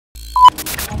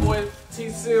boy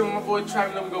TSIMSFILMS, my boy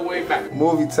Travis, let me go way back.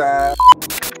 Movie time.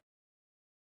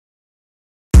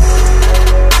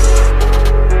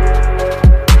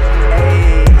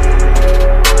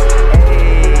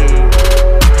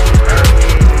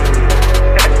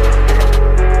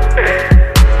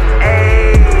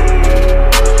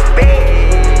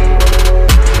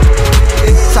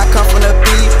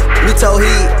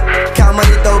 Count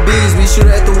money, throw bees. We shoot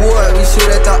at the war, we shoot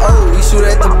at the O, we shoot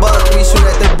at the buck, we shoot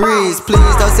at the breeze.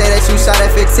 Please don't say that you shot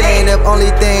at 15. If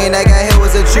only thing that got hit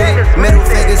was a tree. Middle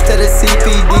fingers to the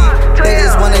CPD. They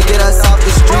just wanna get us off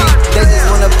the street. They just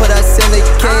wanna put us in the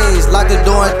cage, lock the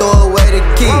door and throw away the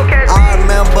key. I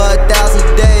remember 1,000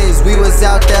 days, we was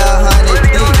out there 100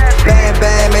 deep. Bang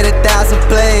bang, made 1,000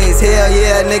 plays. Hell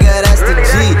yeah, nigga, that's the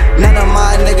G. None of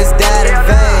my niggas died in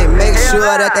vain. Make sure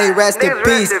that they rest in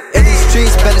peace. In these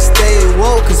streets, better stay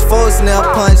woke, cause folks now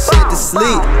punch shit to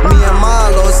sleep. Me and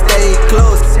Marlo stay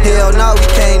close. Hell no, we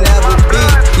can't never be.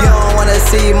 You don't wanna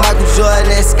see Michael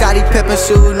Jordan and Scottie Pippen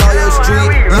shooting on your street.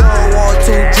 You don't want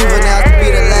two juveniles to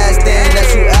be the last thing that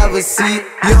you ever see.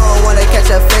 You don't wanna catch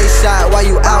a face shot while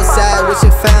you outside with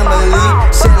your family.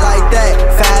 Shit like that,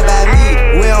 fine by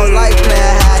me. We don't like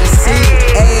playing hide and seek.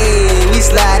 Ayy, we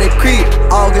slide and creep.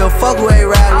 I don't give a fuck who ain't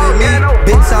ride with me.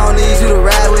 Bitch, I don't need you to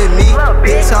ride with me.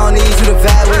 Bitch, I don't need you to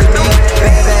vibe with me.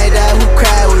 Bang bang die, who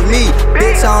cry with me?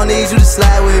 Bitch, I don't need you to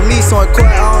slide with me. So in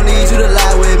court, I don't need you to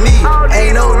lie with me.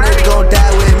 Ain't no nigga gon'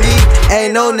 die with me.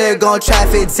 Ain't no nigga gon' try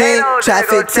 15. Try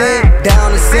 15,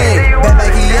 down the scene. Bang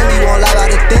bang, he in me, won't lie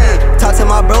about a thing. Talk to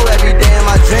my bro every day in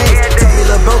my dreams. Tell me,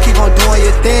 lil' bro, keep on doing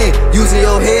your thing. Using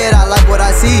your head, I like what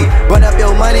I see. Run up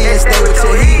your money and stay with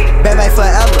your heat. Bang bang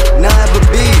forever, none but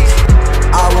bees.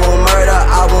 I want murder,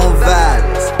 I want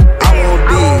violence, I want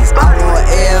bees. I want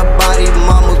everybody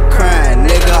mama crying,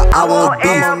 nigga, I want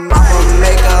beef. I'ma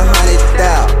make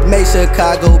 100,000, make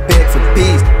Chicago big for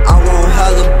peace. I want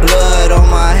hella blood on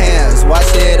my hands,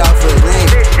 wash it off with lean.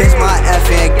 Bitch, my F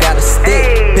ain't got a stick,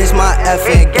 bitch, my F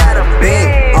ain't got a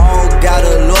bing. I don't got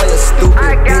a lawyer,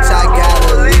 stupid bitch, I got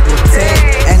a legal team.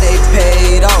 And they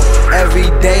paid off, every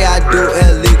day I do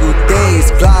illegal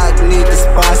things. Glock need to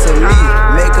sponsor me,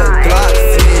 make a Glock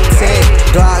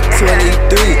 15, Glock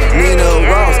 23, Nina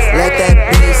Ross, let that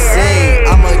bitch sing.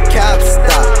 I'm a cap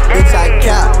star, bitch, I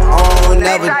cap, I don't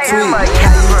never tweet.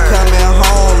 How you coming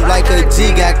home like a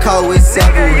G, got caught with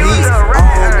several heats. I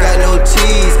don't got no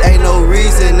cheese, ain't no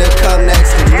reason to come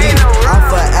next to me. I'm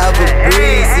forever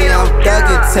breezy, I'm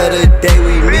thuggin' till the day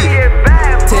we meet.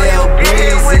 Tell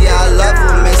Breezy I love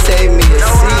him and save me a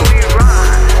seat.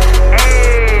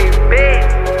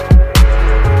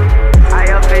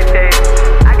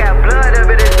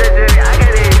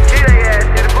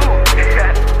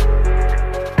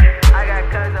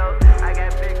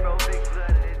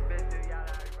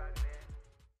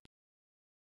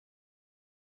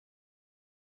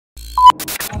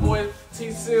 My boy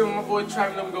TSIMSFILMS, my boy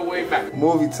Travis, let me go way back.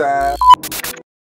 Movie time.